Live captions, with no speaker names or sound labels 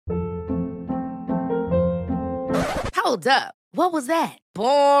Hold up. What was that?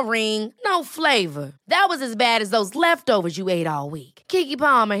 Boring. No flavor. That was as bad as those leftovers you ate all week. Keke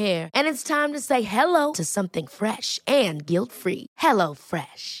Palmer here, and it's time to say hello to something fresh and guilt-free. Hello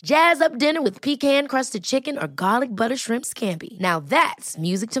Fresh. Jazz up dinner with pecan-crusted chicken or garlic butter shrimp scampi. Now that's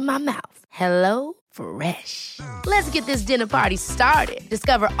music to my mouth. Hello Fresh. Let's get this dinner party started.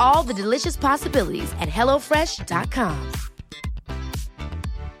 Discover all the delicious possibilities at hellofresh.com.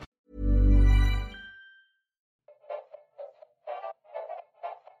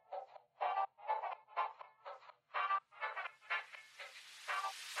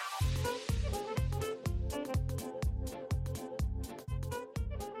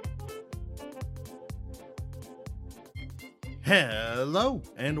 Hello,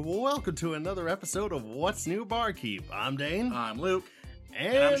 and welcome to another episode of What's New Barkeep. I'm Dane. I'm Luke.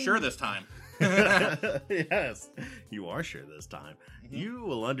 And I'm sure this time. Yes, you are sure this time. Mm-hmm. You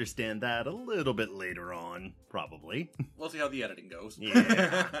will understand that a little bit later on, probably. We'll see how the editing goes.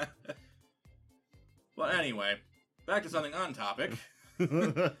 Yeah. Well, anyway, back to something on topic.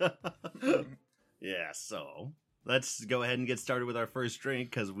 Yeah, so let's go ahead and get started with our first drink,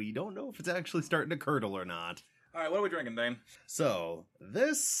 because we don't know if it's actually starting to curdle or not. Alright, what are we drinking, Dane? So,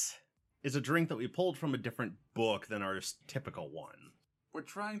 this is a drink that we pulled from a different book than our typical one. We're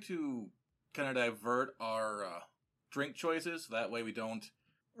trying to kind of divert our drink choices, so that way we don't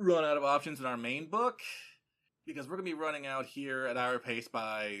run out of options in our main book, because we're going to be running out here at our pace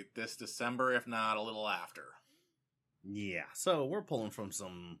by this December, if not a little after. Yeah, so we're pulling from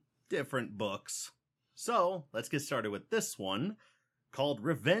some different books. So, let's get started with this one, called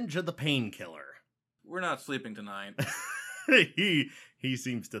Revenge of the Painkiller. We're not sleeping tonight. He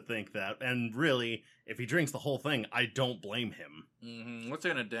seems to think that, and really, if he drinks the whole thing, I don't blame him. Mm-hmm. What's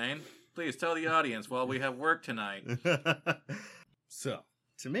in it, Dane? Please tell the audience while we have work tonight. So,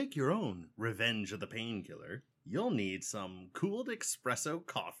 to make your own Revenge of the Painkiller, you'll need some cooled espresso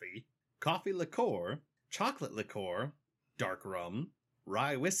coffee, coffee liqueur, chocolate liqueur, dark rum,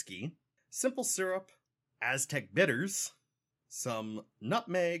 rye whiskey, simple syrup, Aztec bitters, some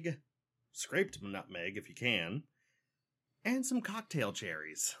nutmeg, scraped nutmeg if you can, and some cocktail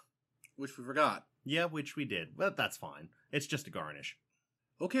cherries. Which we forgot. Yeah, which we did, but that's fine. It's just a garnish.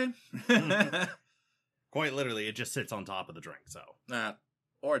 Okay. Quite literally, it just sits on top of the drink, so.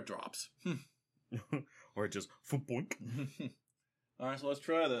 Or it drops. Or it just boink. Alright, so let's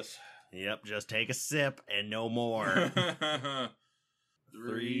try this. Yep, just take a sip and no more.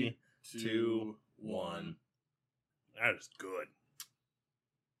 3, 2, 1. That is good.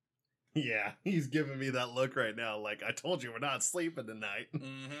 Yeah, he's giving me that look right now, like, I told you we're not sleeping tonight.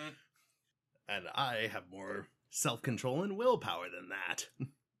 Mm-hmm. And I have more self-control and willpower than that.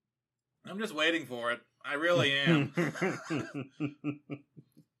 I'm just waiting for it. I really am.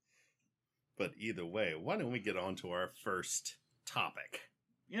 But either way, why don't we get on to our first topic?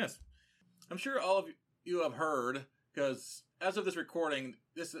 Yes. I'm sure all of you have heard, because as of this recording,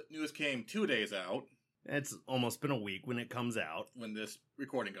 this news came 2 days out. It's almost been a week when it comes out. When this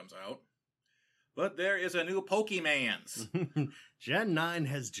recording comes out. But there is a new Pokemans. Gen 9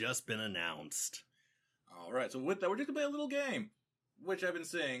 has just been announced. Alright, so with that, we're just going to play a little game. Which I've been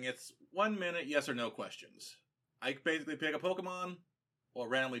saying, it's 1 minute yes or no questions. I basically pick a Pokemon, or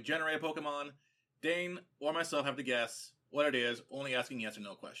randomly generate a Pokemon. Dane or myself have to guess what it is, only asking yes or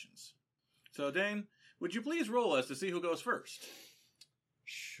no questions. So Dane, would you please roll us to see who goes first?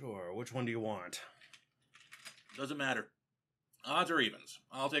 Sure, which one do you want? Doesn't matter. Odds or evens?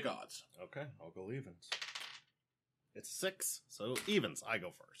 I'll take odds. Okay, I'll go evens. It's 6, so evens. I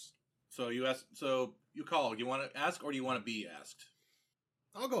go first. So you ask. So you call. You want to ask, or do you want to be asked?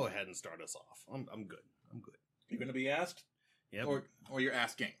 I'll go ahead and start us off. I'm good. I'm good. You're going to be asked. Yep. Or you're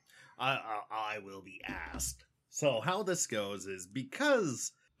asking. I will be asked. So how this goes is,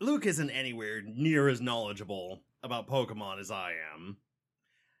 because Luke isn't anywhere near as knowledgeable about Pokemon as I am,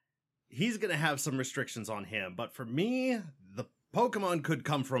 he's going to have some restrictions on him, but for me, the Pokemon could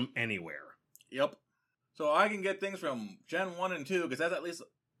come from anywhere. Yep. So I can get things from Gen 1 and 2, because that's at least,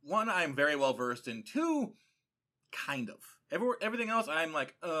 1, I'm very well versed in, 2, kind of. Everything else, I'm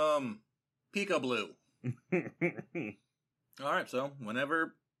like, Pika-Blue. Alright, so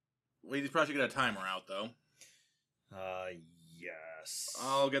whenever, we probably should get a timer out, though. Yes.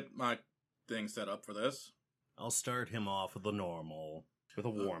 I'll get my thing set up for this. I'll start him off with a normal, with a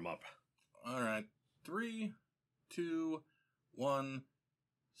warm-up. Alright. 3, 2, 1,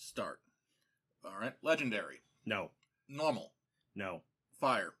 start. Alright. Legendary. No. Normal. No.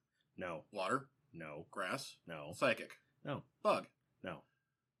 Fire. No. Water. No. Grass. No. Psychic. No. Bug. No.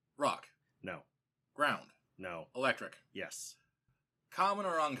 Rock. No. Ground. No. Electric. Yes. Common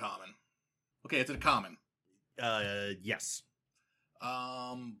or uncommon? Okay, it's a common. Yes.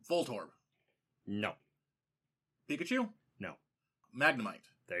 Voltorb. No. Pikachu? No. Magnemite.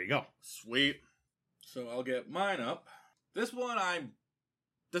 There you go. Sweet. So I'll get mine up. This one,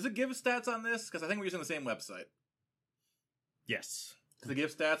 does it give stats on this? Because I think we're using the same website. Yes. Does it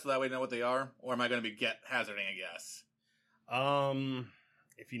give stats so that way we know what they are? Or am I going to be hazarding a guess?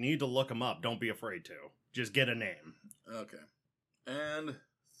 If you need to look them up, don't be afraid to. Just get a name. Okay. And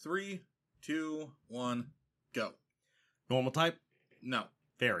 3, 2, 1, go. Normal type? No.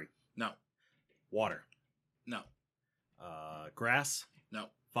 Fairy. No. Water. No. Grass? No.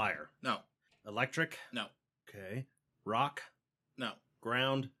 Fire. No. Electric? No. Okay. Rock? No.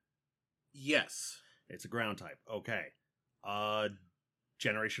 Ground? Yes. It's a ground type. Okay.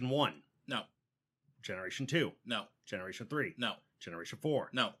 Generation 1? No. Generation 2? No. Generation 3? No. Generation 4?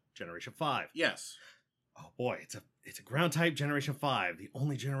 No. Generation 5? Yes. Oh boy, it's a ground type Generation 5, the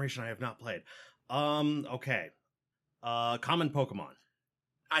only generation I have not played. Okay. Common Pokemon.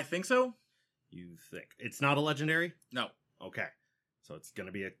 I think so. You think. It's not a legendary? No. Okay. So it's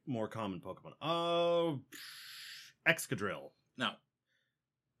gonna be a more common Pokemon. Excadrill. No.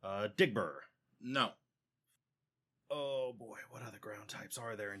 Digburr. No. Oh boy, what other ground types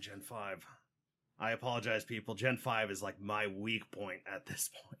are there in Gen 5? I apologize, people. Gen 5 is like my weak point at this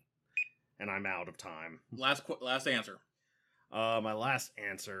point. And I'm out of time. Last answer. My last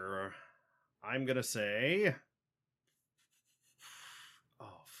answer, I'm gonna say...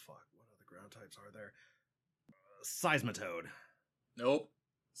 Oh, fuck. What other ground types are there? Seismitoad. Nope.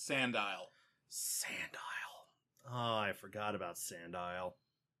 Sandile. Sandile. Oh, I forgot about Sandile.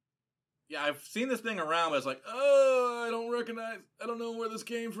 Yeah, I've seen this thing around, but it's like, oh, I don't know where this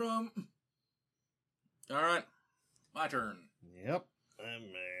came from. Alright. My turn. Yep. I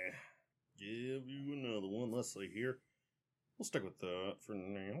may give you another one. Let's see here. We'll stick with that for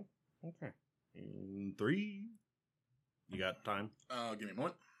now. Okay. In 3. You got time? Give me a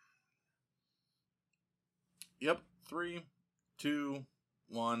moment. Yep. 3, 2,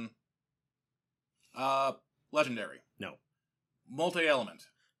 1. Legendary. No. Multi-element.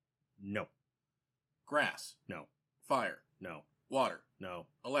 No. Grass. No. Fire. No. Water. No.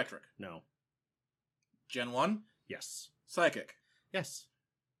 Electric. No. Gen 1. Yes. Psychic. Yes.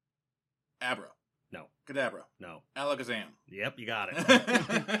 Abra. No. Kadabra. No. Alakazam. Yep, you got it.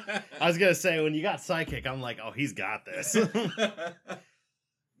 I was gonna say, when you got Psychic, I'm like, oh, he's got this.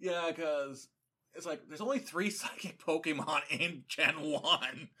 Yeah, because it's like, there's only 3 Psychic Pokemon in Gen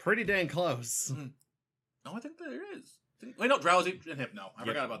 1. Pretty dang close. No, I think there is. Wait, no, Drowsy and Hypno. I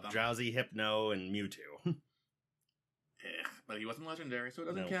forgot about them. Drowsy, Hypno, and Mewtwo. But he wasn't legendary, so it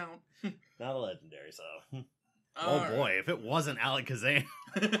doesn't No. count. Not a legendary, so... All oh boy, right. if it wasn't Alakazam,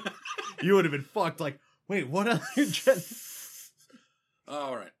 you would have been fucked. Like, wait, what other gen...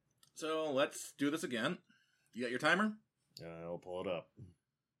 All right. So let's do this again. You got your timer? I'll pull it up.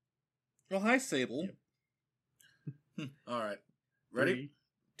 Oh, hi, Sable. Yep. All right. Ready?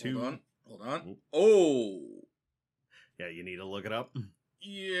 3, 2... Hold on. Oh! Yeah, you need to look it up.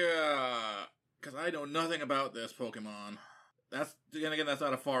 Yeah. Because I know nothing about this Pokemon. That's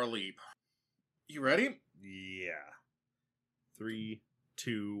not a far leap. You ready? Yeah. 3,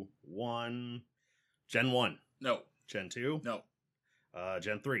 2, 1. Gen 1. No. Gen 2. No.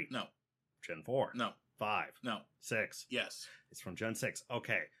 Gen 3. No. Gen 4. No. 5. No. 6. Yes. It's from Gen 6.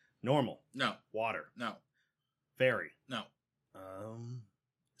 Okay. Normal. No. Water. No. Fairy. No.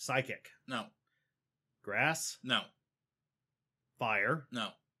 Psychic. No. Grass. No. Fire. No.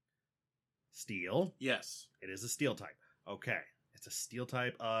 Steel. Yes. It is a steel type. Okay. It's a steel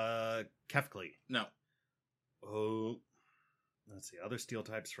type. Kefkli. No. Oh. Let's see. Other steel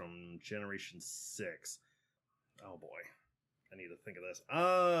types from Generation 6. Oh boy. I need to think of this.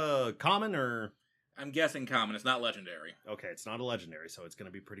 Common or... I'm guessing common. It's not legendary. Okay, it's not a legendary, so it's going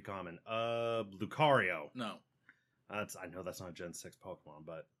to be pretty common. Lucario. No. I know that's not a Gen 6 Pokemon,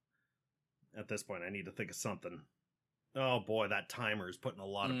 but at this point I need to think of something. Oh boy, that timer is putting a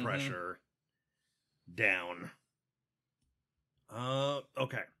lot of pressure down.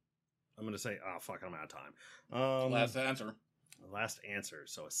 Okay. I'm going to say, oh fuck, I'm out of time. Last answer. Last answer.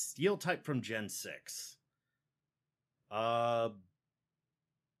 So a steel type from Gen 6.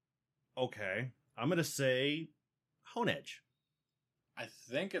 Okay. I'm going to say Honedge. I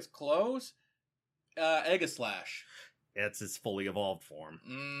think it's close. Aegislash. It's its fully evolved form.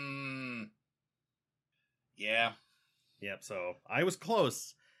 Yeah. Yep, so I was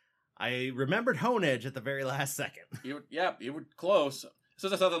close. I remembered Honedge at the very last second. You were close. So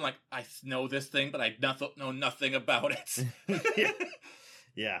there's something like, I know this thing, but I know nothing about it.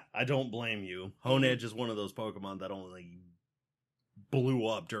 Yeah, I don't blame you. Honedge is one of those Pokemon that only blew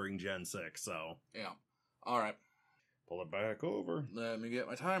up during Gen 6, so... Yeah. Alright. Pull it back over. Let me get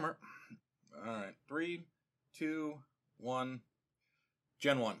my timer. Alright. 3, 2, 1.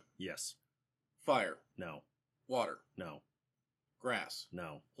 Gen 1. Yes. Fire. No. Water. No. Grass.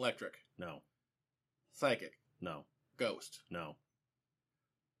 No. Electric. No. Psychic. No. Ghost. No.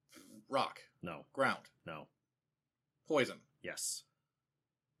 Rock. No. Ground. No. Poison. Yes.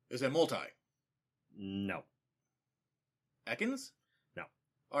 Is it multi? No. Ekans? No.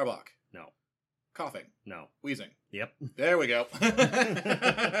 Arbok. No. Coughing. No. Wheezing. Yep. There we go.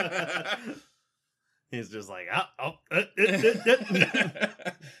 He's just like,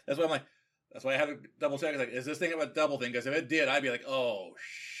 That's why I'm like, that's why I had to double check. It's like, is this thing a double thing? Because if it did, I'd be like, oh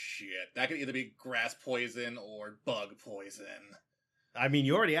shit. That could either be grass poison or bug poison. I mean,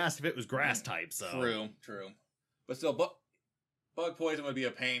 you already asked if it was grass type, so. True. But still, bug poison would be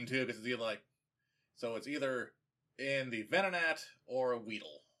a pain too, because it's either like, so it's either in the Venonat or a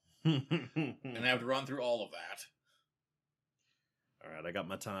Weedle. And I have to run through all of that. Alright, I got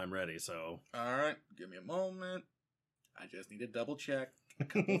my time ready, so. Alright, give me a moment. I just need to double check a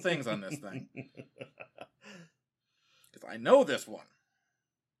couple things on this thing. Because I know this one.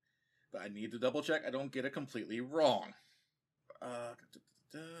 But I need to double check I don't get it completely wrong.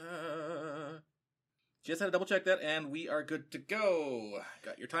 Just had to double check that, and we are good to go.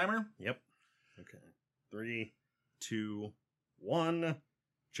 Got your timer? Yep. Okay. 3, 2, 1.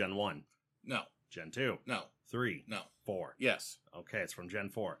 Gen 1. No. Gen 2. No. 3. No. 4. Yes. Okay, it's from Gen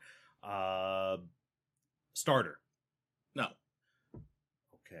 4. Starter. No.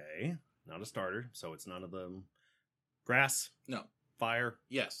 Okay. Not a starter, so it's none of them. Grass. No. Fire.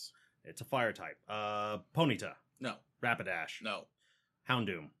 Yes. It's a fire type. Ponyta. No. Rapidash. No.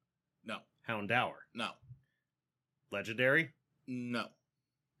 Houndoom. No. Houndour. No. Legendary. No.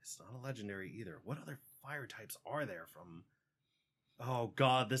 It's not a legendary either. What other fire types are there from... Oh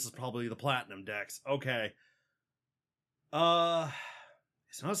god, this is probably the Platinum Dex. Okay.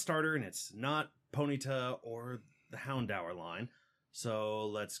 It's not a starter, and it's not Ponyta or the Houndour line. So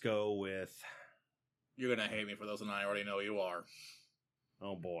let's go with... You're gonna hate me for those, and I already know you are.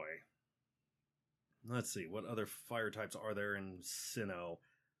 Oh boy. Let's see, what other fire types are there in Sinnoh?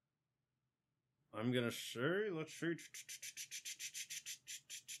 I'm gonna say, let's see.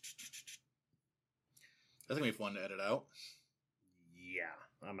 That's gonna be fun to edit out. Yeah,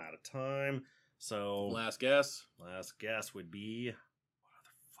 I'm out of time. So Last guess. last guess would be, what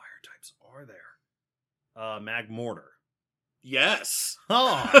other fire types are there? Magmortar. Yes.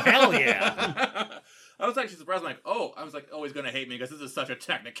 Oh, hell yeah. I was actually surprised. I'm like, oh, he's gonna hate me because this is such a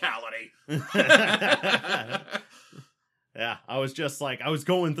technicality. Yeah, I was just like, I was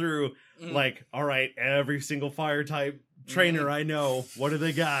going through, like, all right, every single fire type trainer I know, what do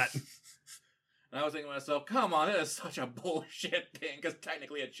they got? And I was thinking to myself, come on, this is such a bullshit thing, because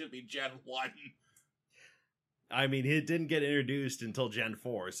technically it should be Gen 1. I mean, it didn't get introduced until Gen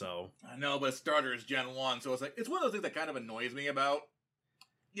 4, so. I know, but starter is Gen 1, so it's like, it's one of those things that kind of annoys me about,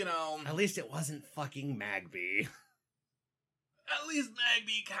 you know. At least it wasn't fucking Magby. At least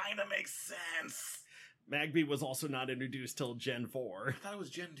Magby kind of makes sense. Magby was also not introduced till Gen 4. I thought it was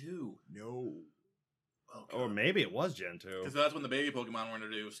Gen 2. No. Oh, Or maybe it was Gen 2. because that's when the baby Pokemon were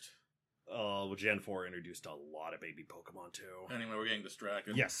introduced. Oh, well, Gen 4 introduced a lot of baby Pokemon, too. Anyway, we're getting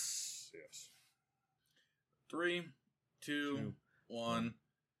distracted. Yes. 3, 2, 1.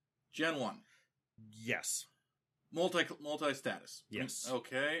 Gen 1. Yes. Multi-status. Yes.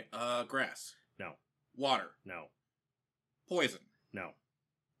 Okay. Grass. No. Water. No. Poison. No.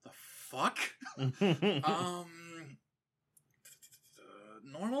 The fuck?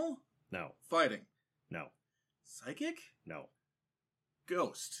 Normal? No. Fighting. No. Psychic? No.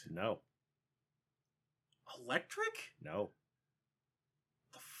 Ghost. No. Electric? No.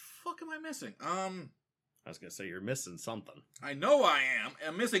 The fuck am I missing? I was gonna say you're missing something. I know I am.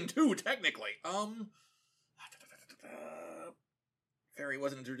 I'm missing 2, technically. Fairy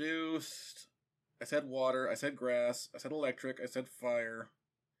wasn't introduced. I said water. I said grass. I said electric. I said fire.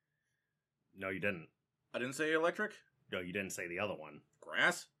 No, you didn't. I didn't say electric? No, you didn't say the other one.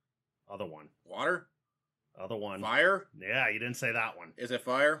 Grass? Other one. Water? Other one. Fire? Yeah, you didn't say that one. Is it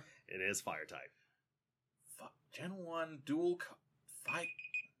fire? It is fire type. Fuck. Gen 1 dual fight.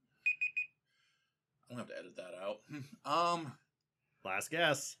 I'm gonna have to edit that out. Last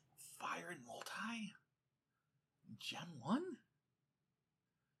guess. Fire and multi? Gen 1?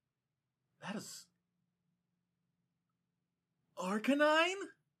 That is... Arcanine?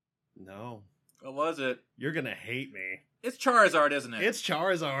 No. What was it? You're gonna hate me. It's Charizard, isn't it? It's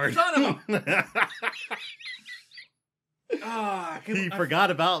Charizard. Son of a... He forgot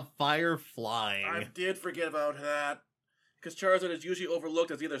about fire flying. I did forget about that. Because Charizard is usually overlooked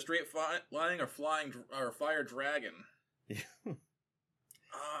as either straight flying or fire dragon. Yeah. Ugh.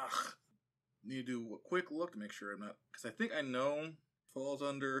 Need to do a quick look to make sure I'm not... Because I think I know falls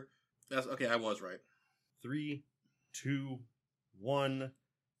under... That's okay, I was right. 3, 2, 1.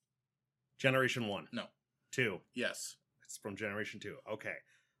 Generation 1. No. 2. Yes. It's from Generation 2. Okay.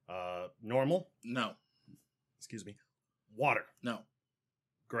 Normal. No. Excuse me. Water. No.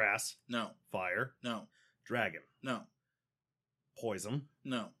 Grass. No. Fire. No. Dragon. No. Poison.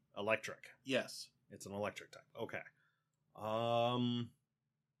 No. Electric. Yes. It's an electric type. Okay.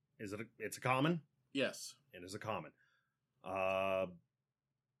 It's a common? Yes. It is a common.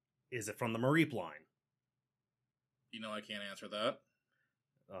 Is it from the Mareep line? You know I can't answer that.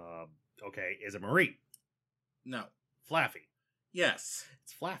 Okay. Is it Mareep? No. Flaffy. Yes.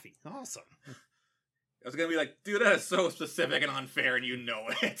 It's Flaffy. Awesome. I was gonna be like, dude, that is so specific and unfair, and you know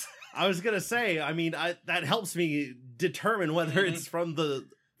it. I was gonna say, I mean, that helps me determine whether it's from the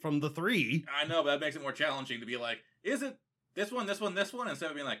 3. I know, but that makes it more challenging to be like, is it this one, instead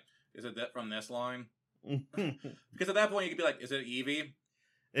of being like, is it that from this line? Because at that point you could be like, is it Eevee?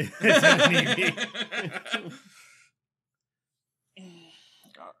 It's an Eevee.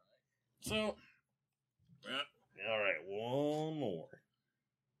 So, yeah. All right, one more.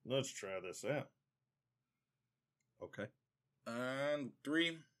 Let's try this out. Okay. And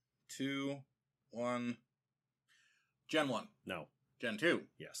 3, 2, 1. Gen 1. No. Gen 2.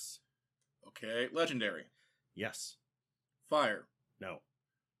 Yes. Okay. Legendary. Yes. Fire. No.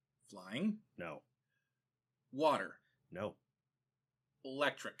 Flying. No. Water. No.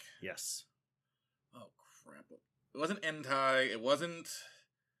 Electric. Yes. Oh, crap. It wasn't Entei. It wasn't...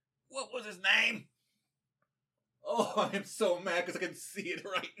 What was his name? Oh, I am so mad because I can see it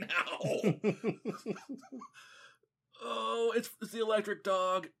right now. Oh, it's the electric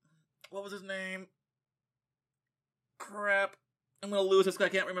dog. What was his name? Crap. I'm gonna lose this because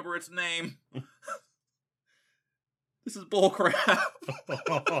I can't remember its name. This is bullcrap.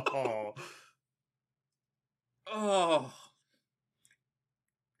 Oh.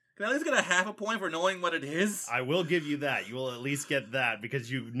 Can I at least get a half a point for knowing what it is? I will give you that. You will at least get that because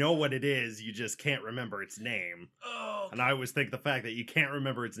you know what it is. You just can't remember its name. Oh. And I always think the fact that you can't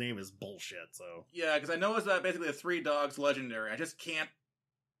remember its name is bullshit. So Yeah, because I know it's basically a 3 dogs legendary. I just can't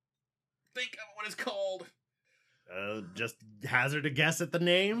think of what it's called. Just hazard a guess at the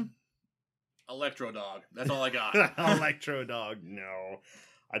name. Electro Dog. That's all I got. Electro Dog. No,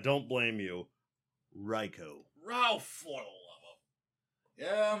 I don't blame you. Raikou. Ralph, for the love of...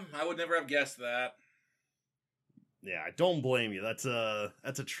 Yeah, I would never have guessed that. Yeah, I don't blame you. That's a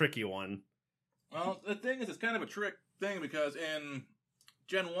tricky one. Well, the thing is, it's kind of a trick thing because in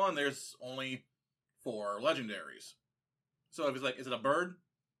Gen 1, there's only 4 legendaries. So if it's like, is it a bird?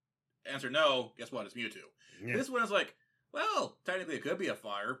 Answer no. Guess what? It's Mewtwo. Yeah. This one is like, well, technically it could be a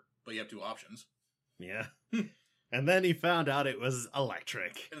fire, but you have 2 options. Yeah. And then he found out it was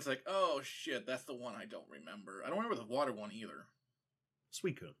electric. And it's like, oh shit, that's the one I don't remember. I don't remember the water one either.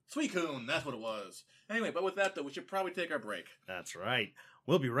 Suicune. Suicune, that's what it was. Anyway, but with that though, we should probably take our break. That's right.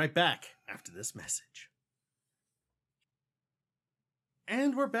 We'll be right back after this message.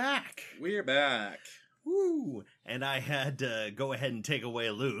 And we're back. We're back. Woo! And I had to go ahead and take away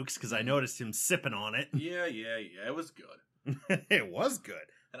Luke's because I noticed him sipping on it. Yeah, it was good. It was good.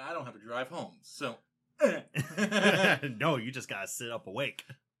 And I don't have to drive home, so... No, you just gotta sit up awake.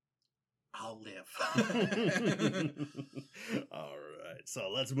 I'll live. All right,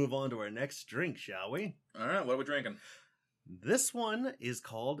 so let's move on to our next drink, shall we? All right, what are we drinking? This one is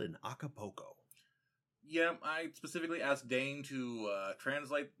called an Acapulco. Yeah, I specifically asked Dane to not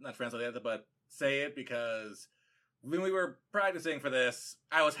translate it, but say it because when we were practicing for this,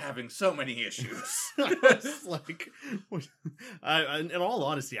 I was having so many issues. It's like, in all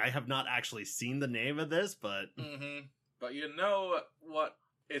honesty, I have not actually seen the name of this, but... Mm-hmm. But you know what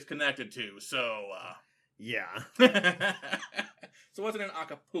it's connected to, so... Yeah. So what's in an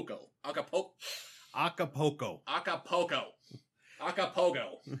Acapulco? Acapulco. Acapulco.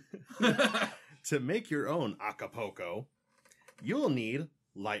 To make your own Acapulco, you'll need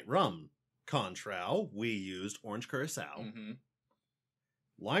light rum. Contral, we used orange curacao. Mm-hmm.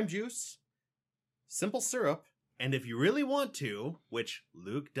 Lime juice, simple syrup, and if you really want to, which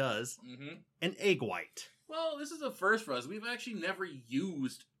Luke does, an egg white. Well, this is a first for us. We've actually never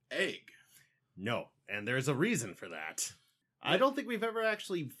used egg. No, and there's a reason for that. I don't think we've ever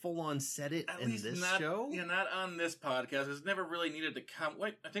actually full-on said it At in least this not, show. Yeah, not on this podcast. It's never really needed to come.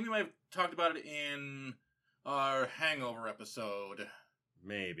 Wait, I think we might have talked about it in our Hangover episode.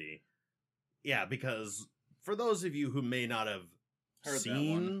 Maybe. Yeah, because for those of you who may not have Heard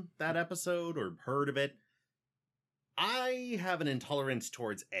seen that episode or heard of it, I have an intolerance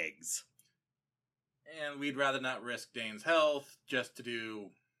towards eggs. And we'd rather not risk Dane's health just to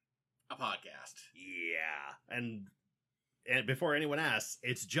do a podcast. Yeah. And before anyone asks,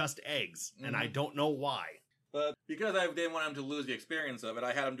 it's just eggs. And I don't know why. But because I didn't want him to lose the experience of it,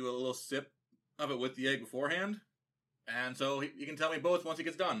 I had him do a little sip of it with the egg beforehand. And so he can tell me both once he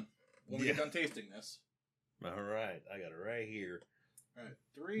gets done. When we get done tasting this. All right. I got it right here. All right.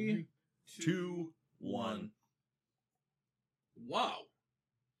 3, 2, 1. Wow.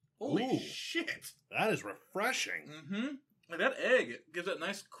 Holy Ooh. shit. That is refreshing. Mm-hmm. Like that egg gives that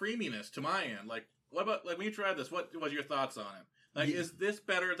nice creaminess to my end. Like, what about, like, when you tried this, what was your thoughts on it? Like, is this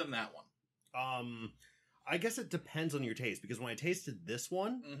better than that one? I guess it depends on your taste, because when I tasted this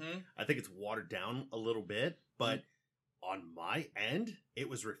one, I think it's watered down a little bit, but on my end, it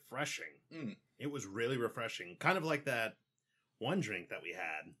was refreshing. It was really refreshing. Kind of like that one drink that we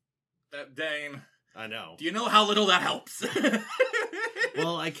had. That Dane. I know. Do you know how little that helps?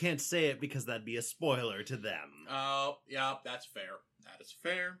 Well, I can't say it because that'd be a spoiler to them. Oh, yeah, that's fair. That is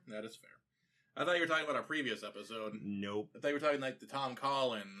fair. That is fair. I thought you were talking about our previous episode. Nope. I thought you were talking like the Tom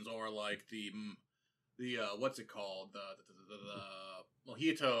Collins or like the what's it called? The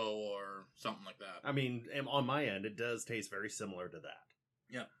mojito or something like that. I mean, on my end, it does taste very similar to that.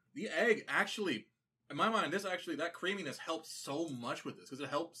 Yeah. The egg actually, in my mind, that creaminess helps so much with this because it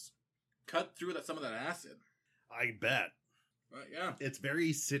helps cut through some of that acid. I bet. Yeah. It's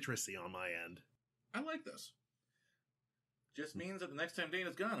very citrusy on my end. I like this. Just means that the next time Dane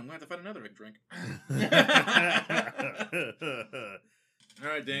is gone, I'm going to have to find another egg drink. All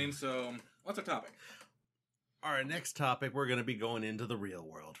right, Dane, so what's our topic? All right, next topic, we're going to be going into the real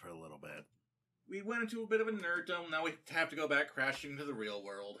world for a little bit. We went into a bit of a nerddom, now we have to go back crashing to the real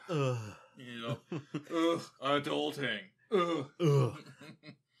world. Ugh. You know, adulting. Ugh.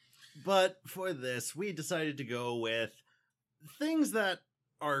 But for this, we decided to go with things that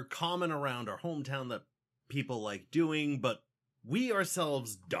are common around our hometown that people like doing, but we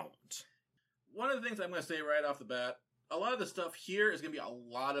ourselves don't. One of the things I'm going to say right off the bat, a lot of the stuff here is going to be a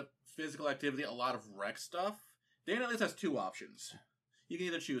lot of physical activity, a lot of rec stuff. Dan at least has two options. You can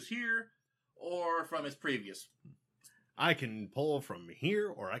either choose here or from his previous. I can pull from here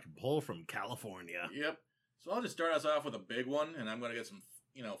or I can pull from California. Yep. So I'll just start us off with a big one, and I'm going to get some,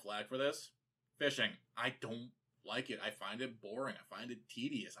 flag for this. Fishing. I don't like it. I find it boring. I find it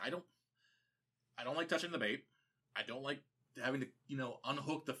tedious. I don't like touching the bait. I don't like having to,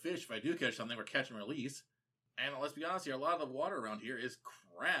 unhook the fish if I do catch something or catch and release. And let's be honest here, a lot of the water around here is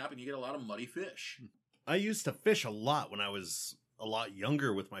crap, and you get a lot of muddy fish. I used to fish a lot when I was a lot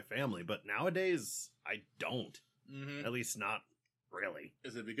younger with my family, but nowadays I don't. Mm-hmm. At least not really.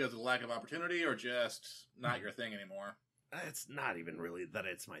 Is it because of the lack of opportunity or just not your thing anymore? It's not even really that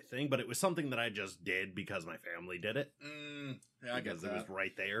it's my thing, but it was something that I just did because my family did it. Yeah, I get because that. it was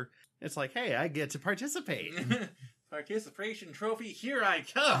right there. It's like, hey, I get to participate. Participation trophy, here I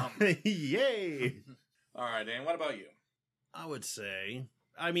come! Yay! All right, Dan, what about you? I would say,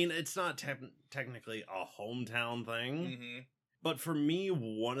 I mean, it's not technically a hometown thing, but for me,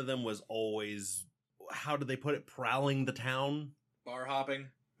 one of them was always, how did they put it, prowling the town? Bar hopping?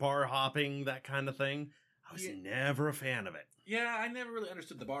 Bar hopping, that kind of thing. I was never a fan of it. Yeah, I never really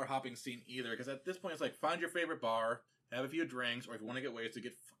understood the bar hopping scene either, because at this point it's like, find your favorite bar, have a few drinks, or if you want to get wasted,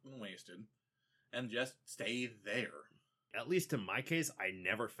 get fucking wasted, and just stay there. At least in my case, I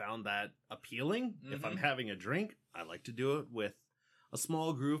never found that appealing. If I'm having a drink, I like to do it with a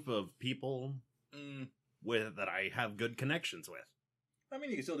small group of people that I have good connections with. I mean,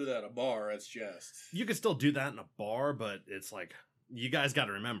 you can still do that at a bar, it's just... You can still do that in a bar, but it's like, you guys got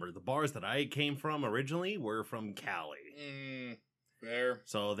to remember, the bars that I came from originally were from Cali. Fair.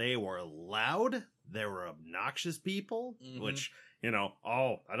 So they were loud, they were obnoxious people, which,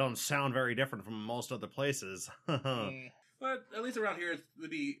 I don't sound very different from most other places. But at least around here, it would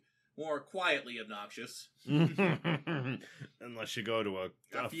be more quietly obnoxious. Unless you go to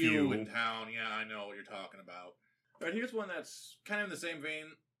a few in town. Yeah, I know what you're talking about. But here's one that's kind of in the same vein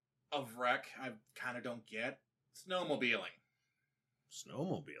of rec I kind of don't get. Snowmobiling.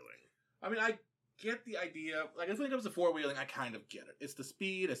 Snowmobiling? I mean, I get the idea. Like, when it comes to four-wheeling, I kind of get it. It's the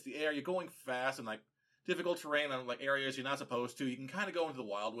speed, it's the air. You're going fast and, difficult terrain on, areas you're not supposed to. You can kind of go into the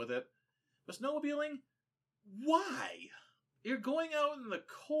wild with it. But snowmobiling? Why? You're going out in the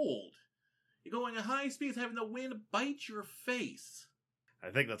cold. You're going at high speeds, having the wind bite your face. I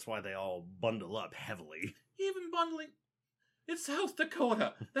think that's why they all bundle up heavily. Even bundling... It's South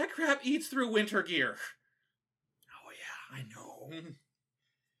Dakota. That crap eats through winter gear. Oh, yeah, I know.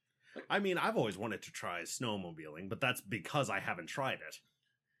 I mean, I've always wanted to try snowmobiling, but that's because I haven't tried it.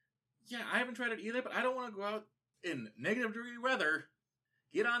 Yeah, I haven't tried it either, but I don't want to go out in negative degree weather,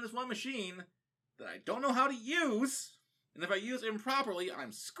 get on this one machine that I don't know how to use, and if I use it improperly,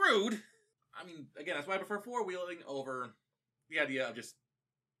 I'm screwed. I mean, again, that's why I prefer four-wheeling over the idea of just,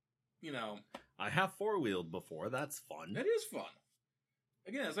 I have four-wheeled before. That's fun. It is fun.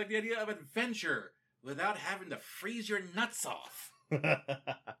 Again, it's like the idea of adventure without having to freeze your nuts off.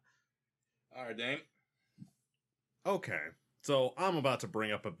 Alright, Dane. Okay, so I'm about to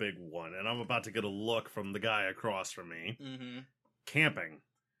bring up a big one, and I'm about to get a look from the guy across from me. Mm-hmm. Camping.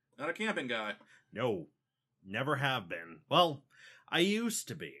 Not a camping guy. No, never have been. Well, I used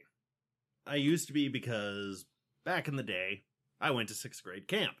to be. Because back in the day, I went to 6th grade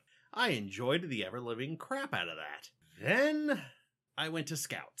camp. I enjoyed the ever-living crap out of that. Then I went to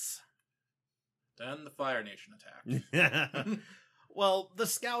Scouts. Then the Fire Nation attacked. Well, the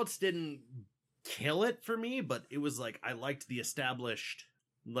Scouts didn't kill it for me, but it was like I liked the established,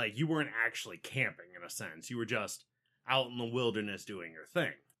 like you weren't actually camping in a sense. You were just out in the wilderness doing your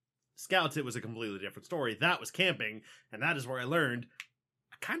thing. Scouts, it was a completely different story. That was camping, and that is where I learned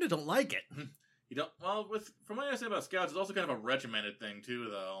I kind of don't like it. You don't, well, from what I understand about Scouts, it's also kind of a regimented thing too,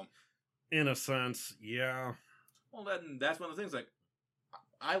 though. In a sense, yeah. Well, that's one of the things, like,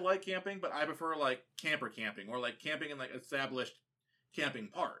 I like camping, but I prefer, like, camper camping, or, like, camping in, like, established camping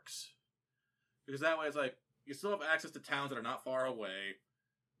parks. Because that way it's like, you still have access to towns that are not far away,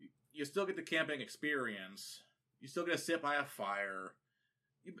 you still get the camping experience, you still get to sit by a fire,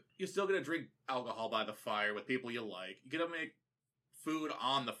 you still get to drink alcohol by the fire with people you like, you get to make food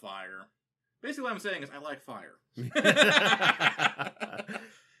on the fire. Basically what I'm saying is I like fire.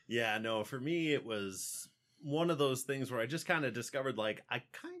 Yeah, no, for me it was one of those things where I just kind of discovered, like, I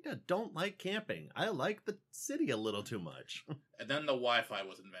kind of don't like camping. I like the city a little too much. And then the Wi-Fi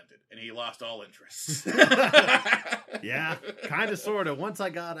was invented, and he lost all interest. Yeah, kind of, sort of. Once I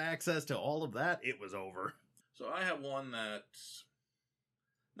got access to all of that, it was over. So I have one that's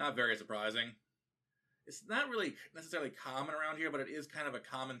not very surprising. It's not really necessarily common around here, but it is kind of a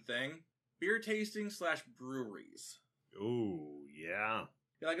common thing. Beer tasting / breweries. Ooh, yeah.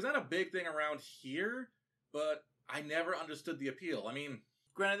 Yeah, like, it's not a big thing around here, but I never understood the appeal. I mean,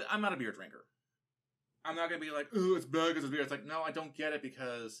 granted, I'm not a beer drinker. I'm not going to be like, oh, it's bad because it's beer. It's like, no, I don't get it,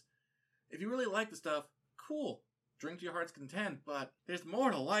 because if you really like the stuff, cool. Drink to your heart's content, but there's more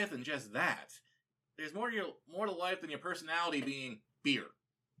to life than just that. There's more to life than your personality being beer.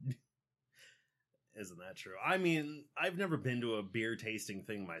 Isn't that true? I mean, I've never been to a beer tasting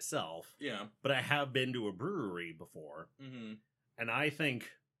thing myself. Yeah. But I have been to a brewery before. Mm-hmm. And I think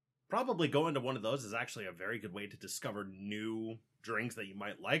probably going to one of those is actually a very good way to discover new drinks that you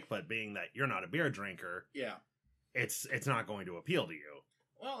might like, but being that you're not a beer drinker, yeah, it's not going to appeal to you.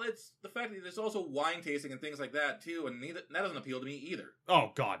 Well, it's the fact that there's also wine tasting and things like that, too, and that doesn't appeal to me either.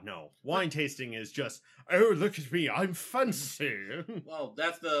 Oh, God, no. Wine tasting is just, oh, look at me, I'm fancy. Well,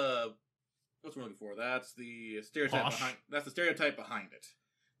 that's the... What's I'm looking for? That's the stereotype behind it.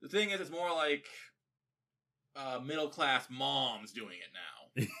 The thing is, it's more like middle-class moms doing it now.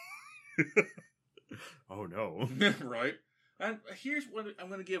 Oh, no. Right? And here's what I'm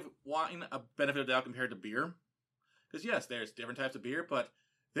going to give wine a benefit of the doubt compared to beer. Because, yes, there's different types of beer, but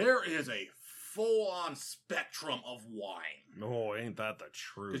there is a full-on spectrum of wine. Oh, ain't that the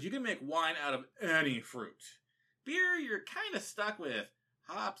truth? Because you can make wine out of any fruit. Beer, you're kind of stuck with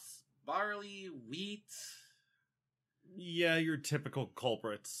hops, barley, wheat. Yeah, your typical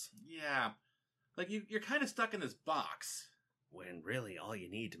culprits. Yeah. Like, you're kind of stuck in this box. When really all you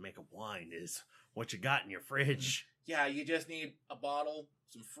need to make a wine is what you got in your fridge. Yeah, you just need a bottle,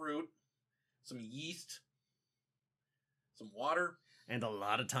 some fruit, some yeast, some water. And a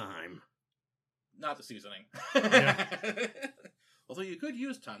lot of time. Not the seasoning. Yeah. Although you could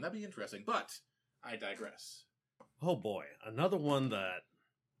use time, that'd be interesting, but I digress. Oh boy, another one that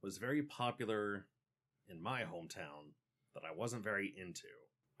was very popular in my hometown that I wasn't very into.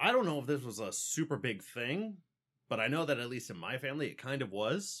 I don't know if this was a super big thing, but I know that at least in my family it kind of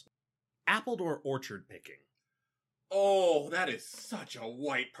was. Apple or orchard picking. Oh, that is such a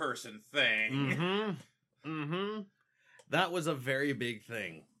white person thing. Mm-hmm. Mm-hmm. That was a very big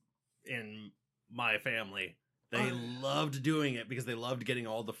thing in my family. They loved doing it because they loved getting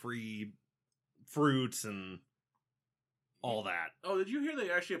all the free fruits and all that. Oh, did you hear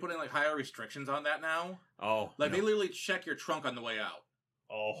they actually put in, like, higher restrictions on that now? Oh, Like, no. they literally check your trunk on the way out.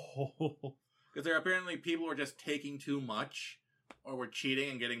 Oh. Because there are apparently people who are just taking too much, or were cheating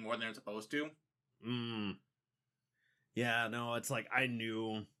and getting more than they're supposed to. Yeah, no, it's like I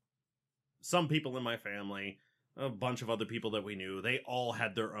knew some people in my family, a bunch of other people that we knew, they all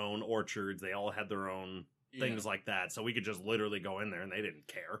had their own orchards, they all had their own things like that, so we could just literally go in there and they didn't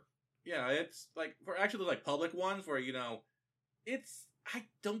care. Yeah, it's like, for actually like public ones where, I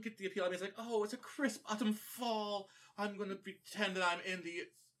don't get the appeal. I mean, it's like, oh, it's a crisp autumn fall. I'm going to pretend that I'm in the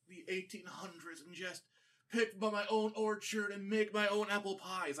 1800s and just pick by my own orchard and make my own apple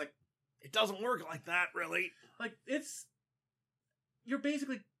pie. It's like, It doesn't work like that, really. like, you're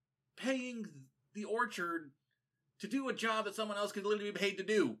basically paying the orchard to do a job that someone else could literally be paid to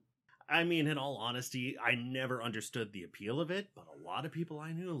do. I mean, in all honesty, I never understood the appeal of it, but a lot of people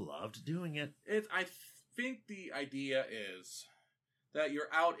I knew loved doing it. I think the idea is that you're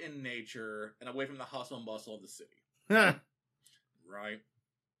out in nature and away from the hustle and bustle of the city. Right?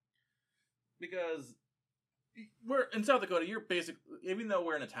 Because we're in South Dakota, you're basically, even though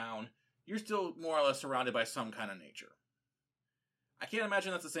we're in a town, you're still more or less surrounded by some kind of nature. I can't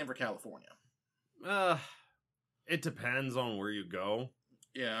imagine that's the same for California. It depends on where you go.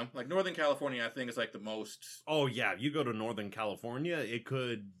 Yeah, like Northern California, I think is like the most. Oh yeah, if you go to Northern California, you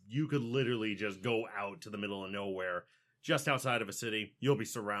could literally just go out to the middle of nowhere, just outside of a city. You'll be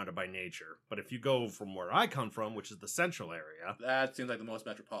surrounded by nature. But if you go from where I come from, which is the central area, That seems like the most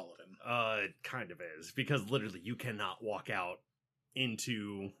metropolitan. it kind of is, because literally you cannot walk out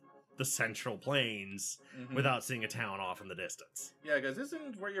into the Central Plains Mhm. without seeing a town off in the distance. Yeah, because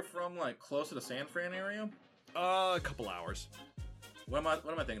isn't where you're from like close to the San Fran area? A couple hours. What am I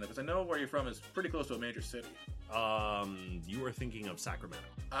thinking of? Because I know where you're from is pretty close to a major city. You were thinking of Sacramento.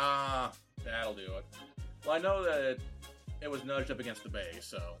 That'll do it. Well, I know that it was nudged up against the bay,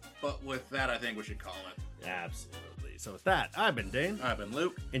 so. But with that, I think we should call it. Absolutely. So with that, I've been Dane. I've been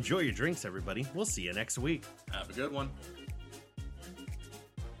Luke. Enjoy your drinks, everybody. We'll see you next week. Have a good one.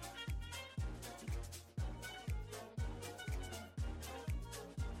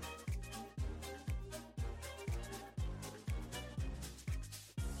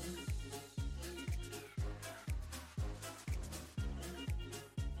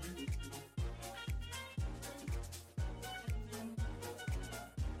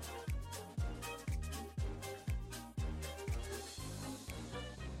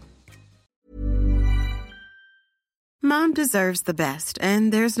 Mom deserves the best,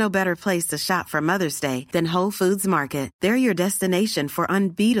 and there's no better place to shop for Mother's Day than Whole Foods Market. They're your destination for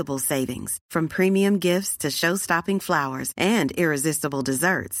unbeatable savings, from premium gifts to show-stopping flowers and irresistible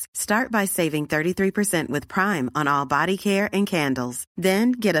desserts. Start by saving 33% with Prime on all body care and candles.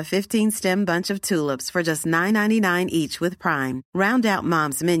 Then get a 15-stem bunch of tulips for just $9.99 each with Prime. Round out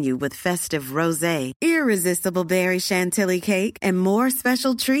Mom's menu with festive rosé, irresistible berry chantilly cake, and more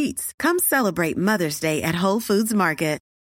special treats. Come celebrate Mother's Day at Whole Foods Market.